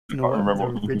You know what? remember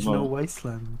The what the original was.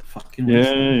 Wasteland. Fucking Yeah,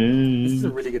 Wasteland. This is a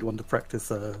really good one to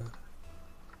practice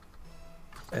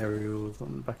aerials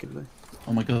on back in the day.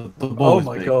 Oh my god, the ball Oh is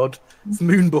my big. god, it's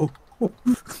Moonball.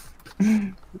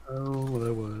 Oh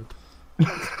my word.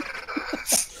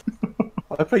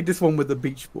 I played this one with the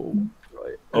beach ball,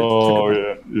 right? Oh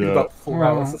Took yeah. about 4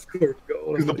 hours to score a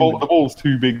goal. Because the ball's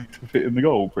too big to fit in the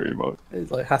goal, pretty much. It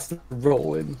like has to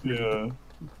roll in Yeah.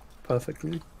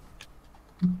 perfectly.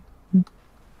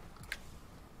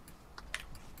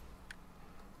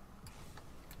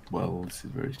 Well, this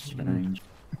is very strange.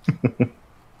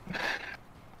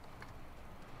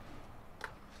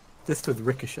 This with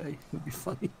Ricochet would be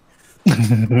funny.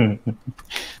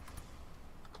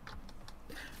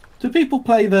 Do people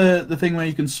play the thing where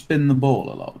you can spin the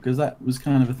ball a lot? Because that was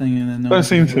kind of a thing, and then Don't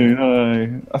seem to.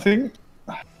 No. I think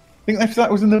if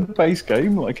that was in the base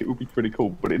game, like it would be pretty cool,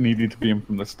 but it needed to be in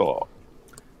from the start.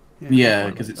 Yeah,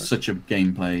 because it's such a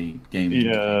gameplay game.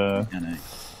 Yeah. Mechanic.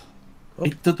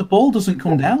 The ball doesn't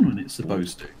come down when it's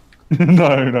supposed to.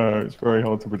 No, it's very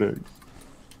hard to predict.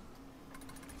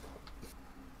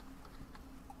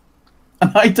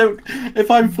 And I don't. If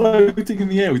I'm floating in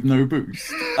the air with no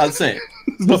boost, that's it.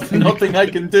 There's nothing I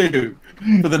can do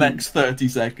for the next 30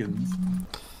 seconds.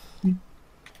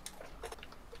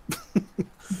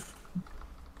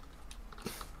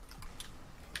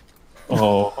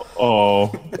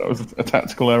 Oh, that was a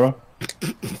tactical error.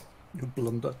 A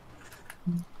blunder.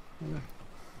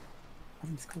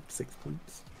 He scored 6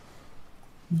 points.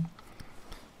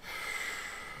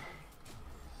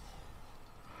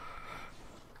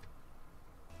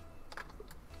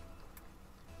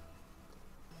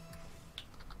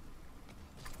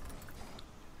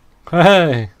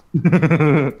 Hey!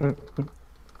 I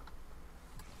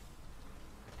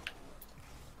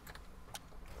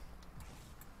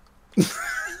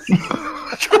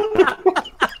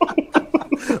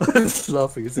was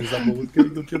laughing as soon as that ball was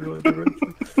going your general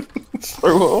direction.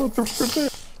 So hard to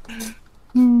predict.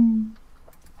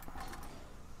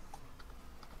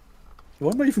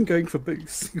 Why am I even going for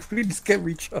boosts? We just get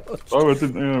recharged. Oh, I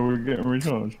didn't know we were getting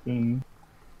recharged. Yeah.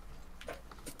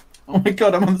 Oh my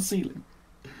god, I'm on the ceiling.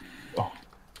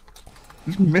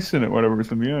 Just missing it whenever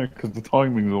it's in the air because the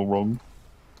timing's all wrong.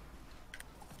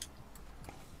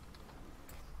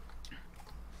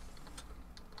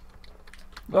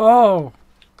 Oh!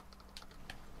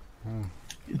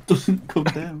 It doesn't come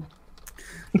down.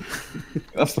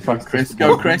 That's the fact. Chris,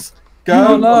 go, Chris. Go!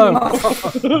 Oh no!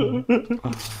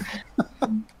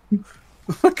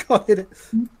 I can't hit it.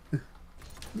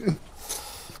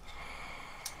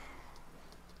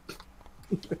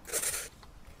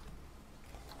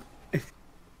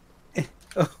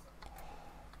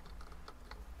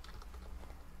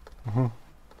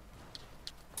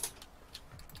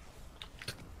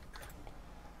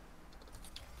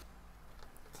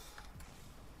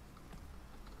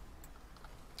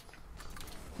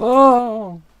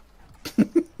 Oh!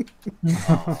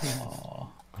 Oh.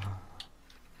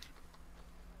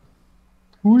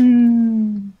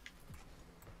 Whee!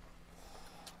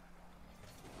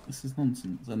 This is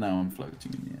nonsense. And now I'm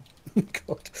floating in the air.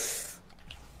 God.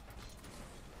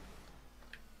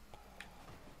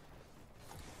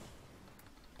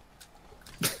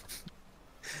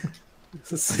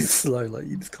 It's so slow, like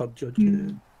you just can't judge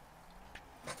it.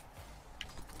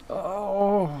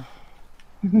 Oh!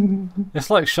 It's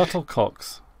like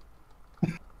shuttlecocks.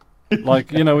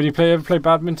 Like, you know, when you ever play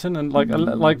badminton, and like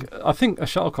I think a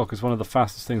shuttlecock is one of the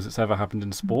fastest things that's ever happened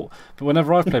in sport. But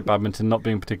whenever I've played badminton, not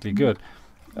being particularly good,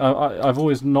 I've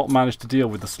always not managed to deal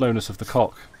with the slowness of the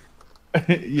cock.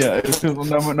 Yeah, it's no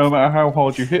matter how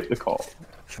hard you hit the cock,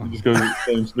 it just goes at the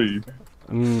same speed.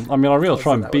 I mean, I will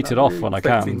try and beat it off when I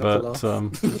can, but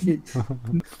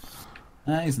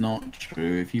That is not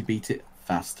true. If you beat it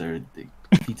faster,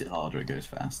 beat it harder, it goes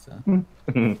faster.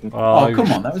 Oh,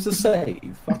 come on, that was a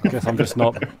save. I guess I'm just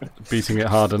not beating it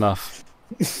hard enough.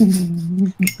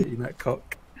 Beating that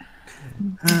cock.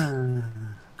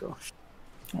 Gosh.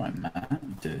 Right, Matt,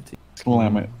 you dirty.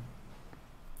 Slam it.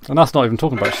 And that's not even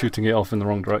talking about shooting it off in the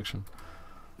wrong direction.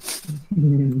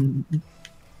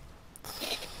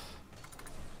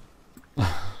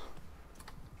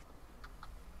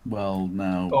 Well,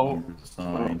 now Oh. I'm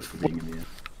resigned for being in the air.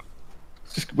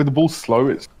 It's just when the ball's slow,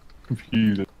 it's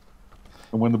confusing,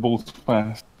 and when the ball's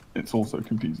fast, it's also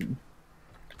confusing.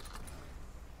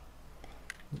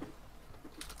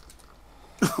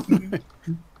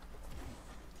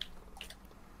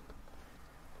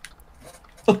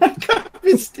 I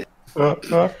missed it. What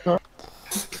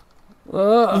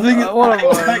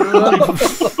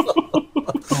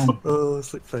Oh,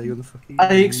 it's like playing on the fucking.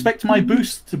 I expect my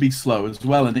boost to be slow as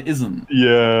well, and it isn't.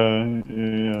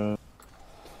 Yeah.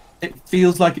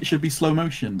 feels like it should be slow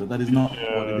motion, but that is not what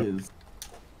Yeah. it is.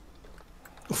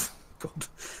 God.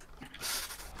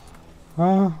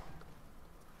 Ah.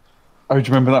 Oh, do you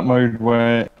remember that mode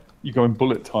where you go in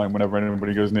bullet time whenever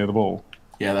anybody goes near the ball?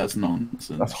 Yeah, that's nonsense.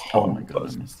 That's Oh horrible. my god, I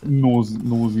That's missed it.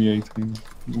 nauseating.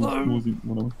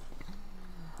 Whatever.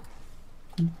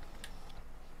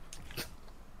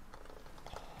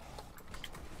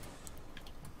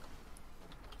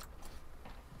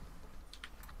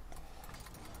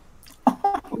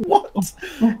 What?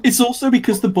 It's also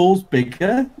because the ball's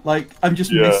bigger. Like, I'm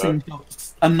just Yeah. missing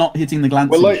shots and not hitting the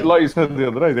glancing Well, like, shot. like you said the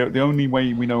other day, the only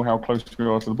way we know how close we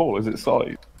are to the ball is its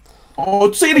size.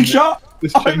 Oh, ceiling shot!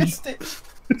 This I changes, missed it.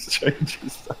 this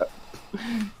changes that.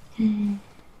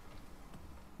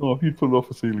 Oh, if you pull off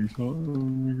a ceiling shot. Oh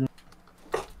my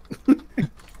god.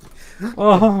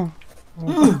 Oh.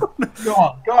 Go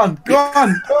on, go on, go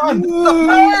on, go on!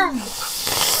 No!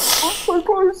 So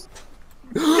close.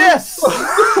 Yes!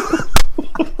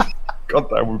 God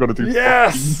damn, we've got to do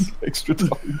Yes! fucking extra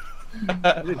time.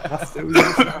 I didn't have to. It was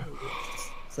just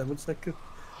 7 seconds.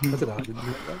 I don't know how I didn't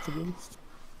do that, to be honest.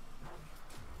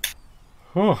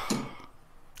 Oh.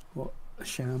 What a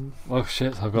sham. Oh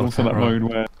shit! I've got Also to that mode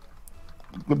where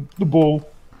the ball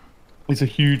is a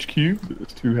huge cube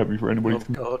that's too heavy for anybody Oh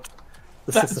to. god.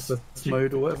 The That's Sisyphus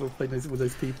mode or whatever, playing with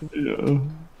those people. Yeah.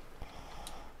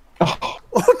 Oh.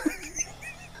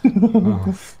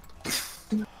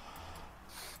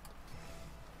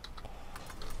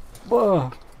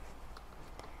 Whoa.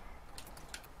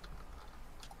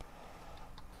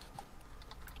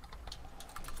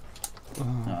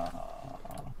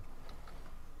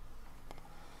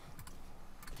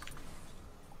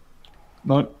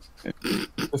 No,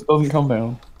 this doesn't come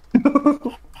down.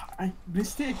 I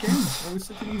missed it again. That was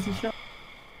such an easy shot.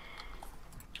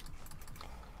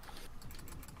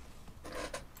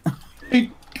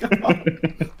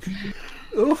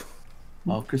 Oh,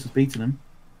 Oh, Chris has beaten him.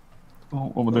 Oh,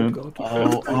 what am I oh doing? god.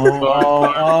 Oh, oh,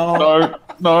 oh,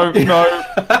 No, no,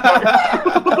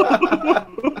 no.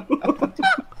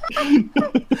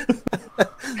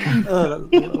 Oh,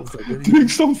 that was like really Doing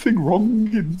something wrong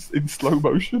in slow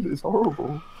motion is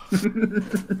horrible.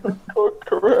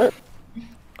 Correct.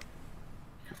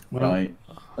 well, Right.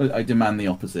 I demand the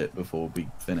opposite before we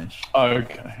finish. Oh,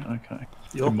 okay, okay.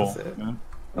 the opposite. Yeah.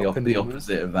 The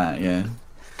opposite of that, yeah.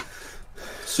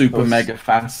 Super mega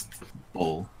fast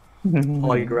ball.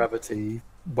 High gravity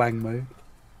wang mode.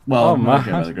 Well, Oh, I'm not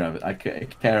care man. about the gravity. I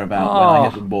care about when I Oh.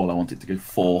 hit the ball, I want it to go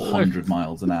 400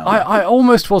 miles an hour. I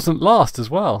almost wasn't last as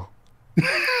well.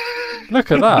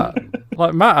 Look at that.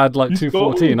 Like Matt had like You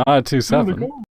 2:14. I had There we 2:07. go.